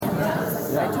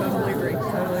I totally agree.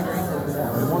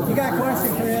 You got a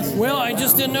question, Chris? Well, I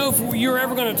just didn't know if you were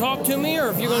ever going to talk to me or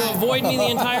if you're going to avoid me the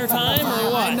entire time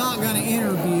or what. I'm not going to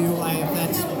interview.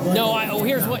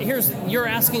 You're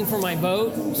asking for my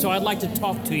vote, so I'd like to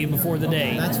talk to you before the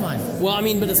day. That's fine. Well, I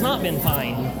mean, but it's not been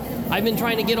fine. I've been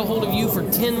trying to get a hold of you for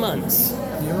 10 months.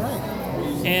 You're right.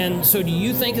 And so do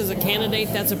you think as a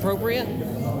candidate that's appropriate?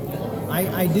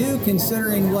 I do,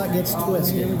 considering what gets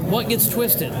twisted. What gets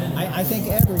twisted? I think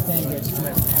everything gets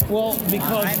twisted. Well,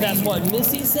 because that's what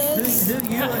Missy says? Who did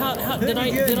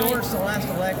you endorse the last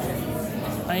election?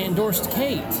 I endorsed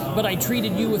Kate, but I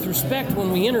treated you with respect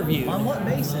when we interviewed. On what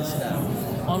basis, though?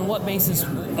 On what basis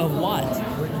of what?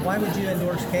 Why would you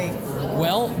endorse Kate?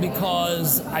 Well,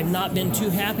 because I've not been too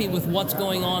happy with what's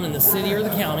going on in the city or the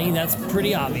county. That's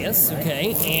pretty obvious,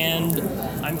 okay? And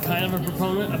I'm kind of a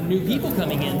proponent of new people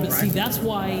coming in. But see, that's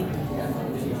why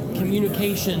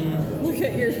communication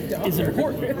is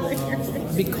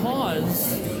important.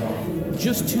 Because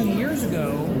just 2 years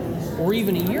ago, or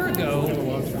even a year ago,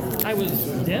 I was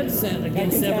dead set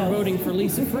against ever voting for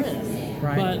Lisa Friend.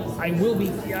 Right. But I will be,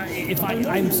 if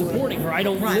I'm supporting her. I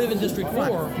don't live in District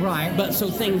 4. Right. But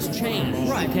so things change,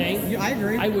 right. Okay? I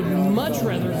agree. I would much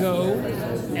rather go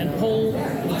and pull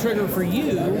the trigger for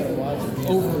you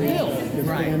over Bill.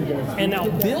 Right. And now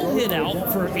Bill hid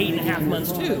out for 8.5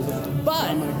 months too.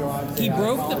 But he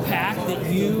broke the pact that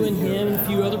you and him and a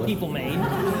few other people made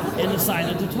and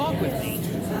decided to talk with me.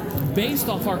 Based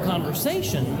off our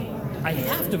conversation, I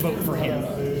have to vote for him.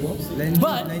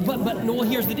 But well,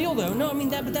 here's the deal though. No, I mean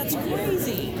but that's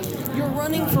crazy. You're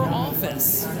running for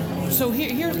office. So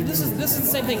this is the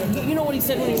same thing. You know what he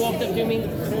said when he walked up to me?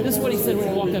 This is what he said when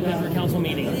he walked up after a council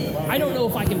meeting. I don't know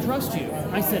if I can trust you.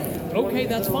 I said, okay,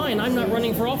 that's fine. I'm not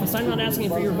running for office. I'm not asking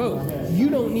for your vote. You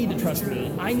don't need to trust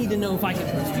me. I need to know if I can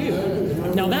trust you.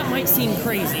 Now that might seem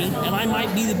crazy, and I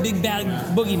might be the big bad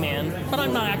boogeyman, but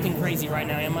I'm not acting crazy right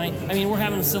now, am I? I mean, we're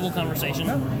having a civil conversation,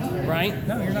 right?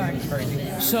 No, you're not acting crazy.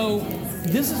 So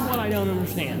this is what I don't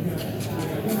understand.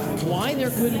 Why there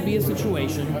couldn't be a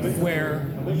situation where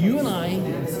you and I,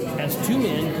 as two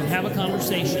men, could have a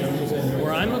conversation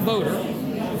where I'm a voter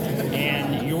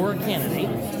and you're a candidate,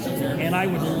 and I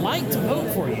would like to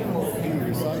vote for you.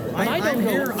 But I'm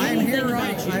here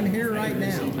right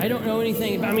now. I don't know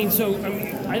anything. I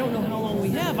don't know how long we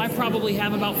have. I probably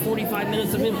have about 45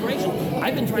 minutes of information.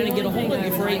 I've been trying to get a hold of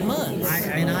you for 8 months.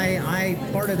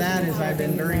 Part of that is I've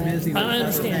been very busy. I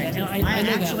understand that. And I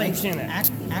understand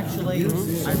that. Actually,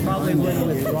 I probably would have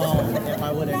withdrawn if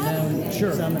I would have known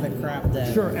some of the crap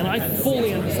that. Sure, and I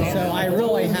fully understand. So I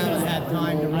really haven't had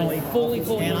time to really fully.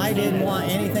 And I didn't want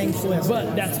anything twisted.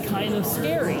 But that's kind of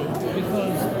scary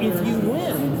because if you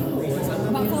win,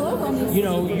 you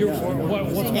know,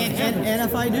 what's going to happen? And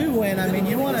if I do win, I mean,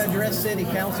 you want to address city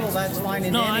council, that's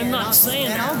fine. No, I'm not saying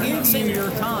that. And I'll give you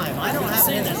your time. I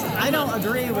don't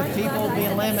agree with people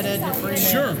being limited to 3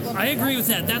 minutes. Sure, I agree with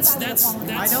that. That's.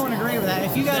 I don't agree with that.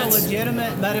 If you got a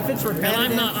legitimate, but if it's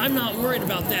repetitive. And I'm not worried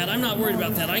about that.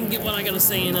 I can get what I got to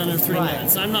say in under 3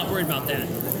 minutes. I'm not worried about that.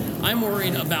 I'm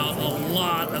worried about a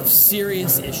lot of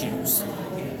serious issues.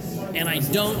 And I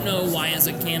don't know why, as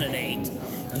a candidate,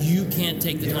 you can't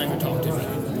take the time to talk to me.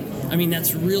 I mean,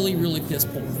 that's really, really piss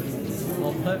poor.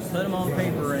 Well, put them on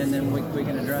paper, and then we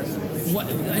can address them. What?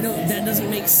 That doesn't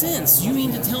make sense. You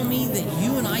mean to tell me that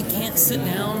you and I can't sit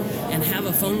down and have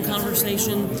a phone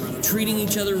conversation, treating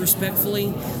each other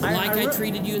respectfully, I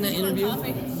treated you in that interview?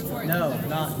 No, I'm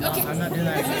not doing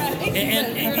that.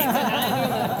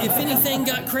 And if anything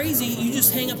got crazy, you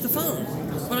just hang up the phone.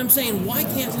 But I'm saying, why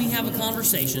can't we have a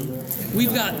conversation?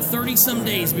 We've got 30-some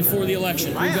days before the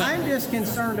election. I'm just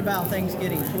concerned about things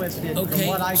getting twisted from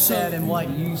what I said and what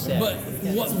you said. But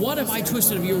what have I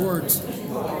twisted of your words?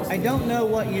 I don't know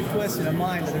what you twisted of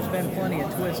mine, but there's been plenty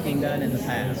of twisting done in the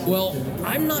past. Well,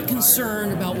 I'm not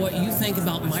concerned about what you think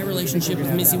about my relationship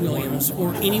with Missy Williams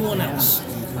or anyone else.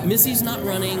 Missy's not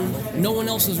running. No one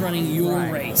else is running your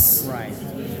race. Right.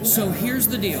 So here's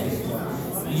the deal.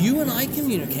 You and I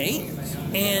communicate,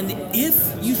 and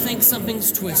if you think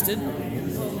something's twisted,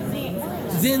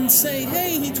 then say,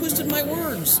 hey, he twisted my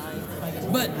words.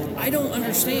 But I don't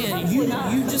understand. You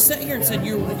just sat here and said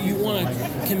you want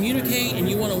to communicate and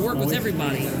you want to work with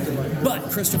everybody, but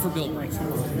Christopher Bilbrey.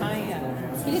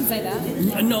 He didn't say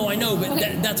that. No, I know, but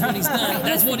that's what he's done.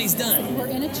 That's what he's done. We're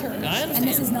in a church, I understand. and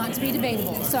this is not to be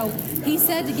debatable. So he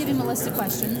said to give him a list of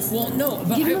questions. Well, no,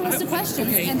 but give him a list of questions,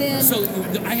 okay, and then. So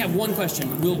I have one question.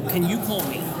 Can you call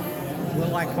me?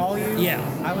 Will I call you? Yeah.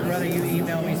 I would rather you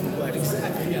email me some questions.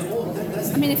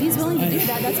 I mean, if he's willing to do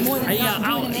that, that's more than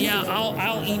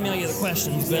I'll email you the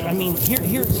questions. But I mean,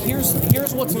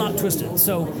 here's what's not twisted.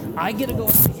 So I get to go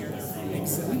out here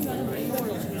We've got a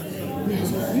memorial who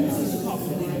refuses to talk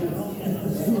to me.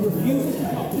 Who refuses to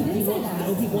talk to me. He wants to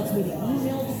know. He wants me to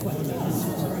email the questions.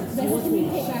 He wants me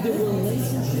the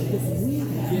relationship that we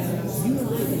have, you and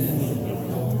I can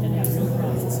communicate and have no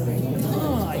problems.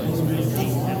 I can communicate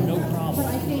and have no problem. But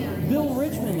I think Bill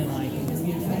Richmond and I can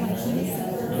communicate.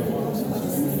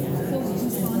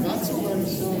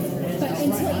 But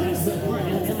until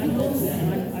And I know that,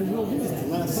 and I will do that.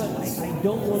 But I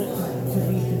don't want it to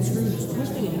be construed as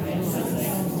twisting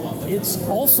anything. It's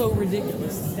also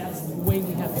ridiculous that that's the way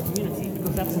we have to communicate,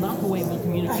 because that's not the way we'll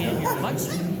communicate here in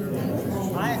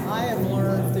Lexington. I have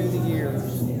learned through the years.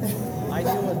 I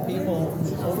deal with people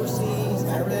overseas and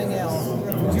everything else.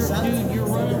 You're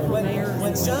running for mayor.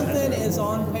 When something is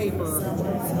on paper,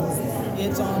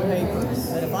 it's on paper.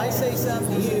 But if I say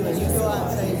something to you and you go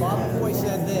out and say, Bob McCoy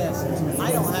said this,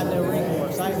 I don't have no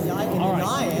recourse. I can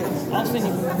deny it. I'll send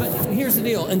you. But here's the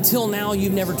deal. Until now,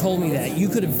 you've never told me that. You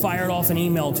could have fired off an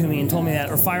email to me and told me that,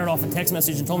 or fired off a text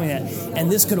message and told me that, and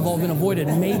this could have all been avoided.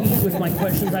 Maybe with my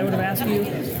questions I would have asked you,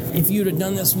 if you'd have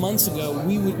done this months ago,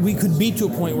 we could be to a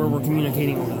point where we're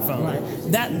communicating over the phone. Right.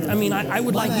 That, I mean, I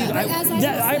would like you to.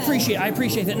 I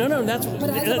appreciate that. No, that's But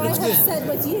as I that's have good. said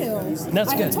with you, That's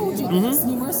I good. have told you this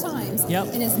numerous times. Yep.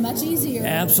 And it's much easier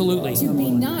Absolutely. to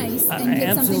be nice and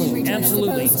get something in return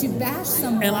Absolutely. as opposed to bash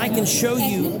someone. And I can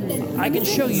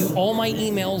show you all my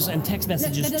emails and text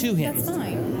messages to him. That's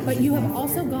fine. But you have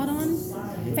also got on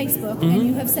Facebook and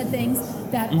you have said things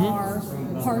that are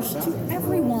harsh to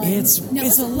everyone. It's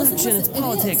listen, election, it's it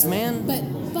politics, is. man. But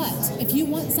if you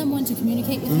want someone to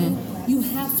communicate with you, you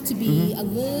have to be a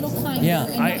little kinder. Yeah,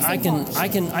 and not so I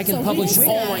can harsh. So publish he is-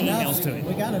 all my emails to it.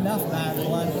 We got enough bad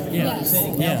blood with Yeah. the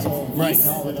city Yeah. council Right.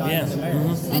 all the time Yeah. in the mayor.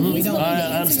 And he's We don't- willing to I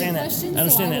answer understand your that. questions, I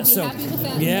understand that. So So, I would be happy with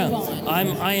that and yeah, move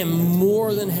on. I am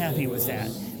more than happy with that.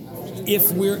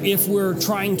 If we're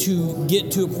trying to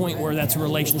get to a point where that's a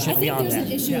relationship I think beyond there's that.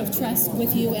 an issue of trust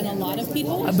with you and a lot of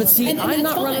people. But see, And I'm that's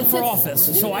not fine. running for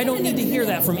office, so I don't need to hear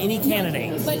that from any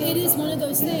candidate. But it is one of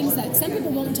those things that some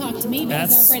people won't talk to me because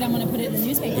That's- they're afraid I'm going to put it in the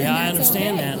newspaper. Yeah, and I that's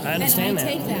understand okay. that. I understand and that.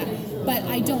 I take that. But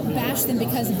I don't bash them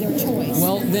because of their choice.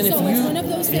 Well, then if so you- it's one of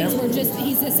those things yeah. where just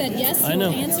he said yes, I he'll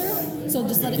know. answer. So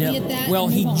just let it be at that. Well,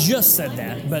 and he move on. just said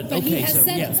that, but But okay, he has so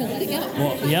said yeah. it, so let it go.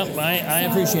 Well, yep, I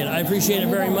appreciate it. I appreciate it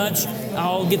very much.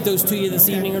 I'll get those to you this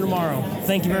evening or tomorrow.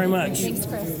 Thank you very much. Thanks,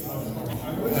 Chris.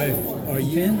 Are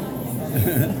you in?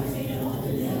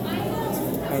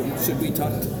 Should we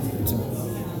talk to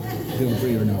Bill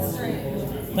Bree or no?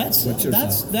 That's What's your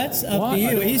that's thought? that's up Why? to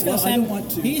you. He's going Well, I don't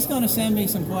want to- He's going to send me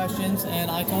some questions,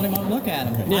 and I told him I'd look at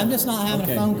them. Yeah. I'm just not having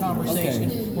Okay. a phone conversation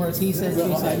Okay. where it's he said, she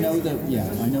Well, I said. know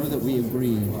that we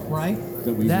agree Right,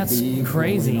 that we That's would be equal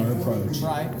crazy. in our approach,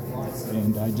 right.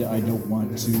 and I don't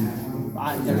want to.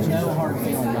 There's no hard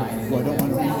feeling by it. Well, I don't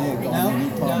want to renege No, on any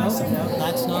promise. no,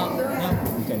 that's not. No.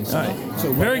 Okay, so, All right.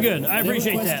 so Very good. I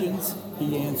appreciate that. questions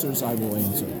he answers, I will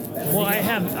answer. Well, I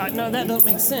have no. That doesn't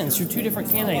make sense. You're two different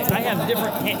candidates. I have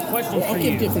different questions for I'll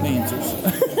give you. different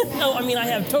answers. No, I mean I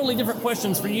have totally different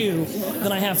questions for you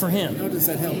than I have for him. How does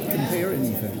that help compare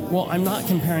anything? Well, I'm not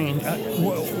comparing.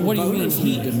 What do you mean? Voters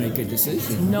need to make a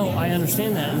decision. No, I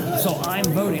understand that. So I'm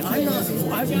voting. I'm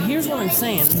not. Here's what I'm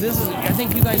saying. I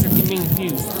think you guys are being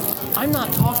confused. I'm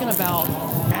not talking about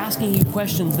asking you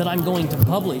questions that I'm going to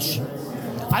publish.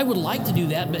 I would like to do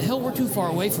that, but hell, we're too far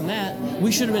away from that.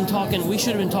 We should have been talking. We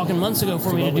should have been talking months ago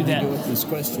for me to What do would you that. do with this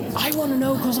question? I want to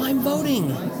know because I'm voting.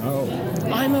 Oh,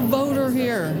 I'm a voter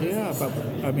here. yeah, but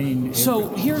I mean, So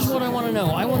here's what I want to know.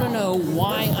 I want to know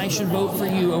why I should vote for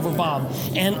you over Bob.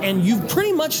 And you've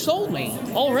pretty much sold me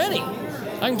already.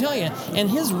 I can tell you. And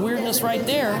his weirdness right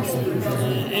there,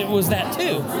 it was that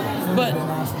too. But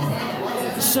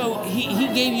so he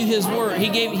gave you his word.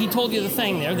 He told you the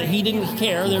thing there that he didn't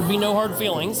care. There'd be no hard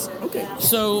feelings. Okay.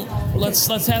 So let's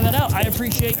have that out. I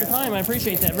appreciate your time. I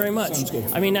appreciate that very much. Sounds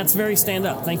good. I mean, that's very stand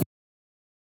up. Thank you.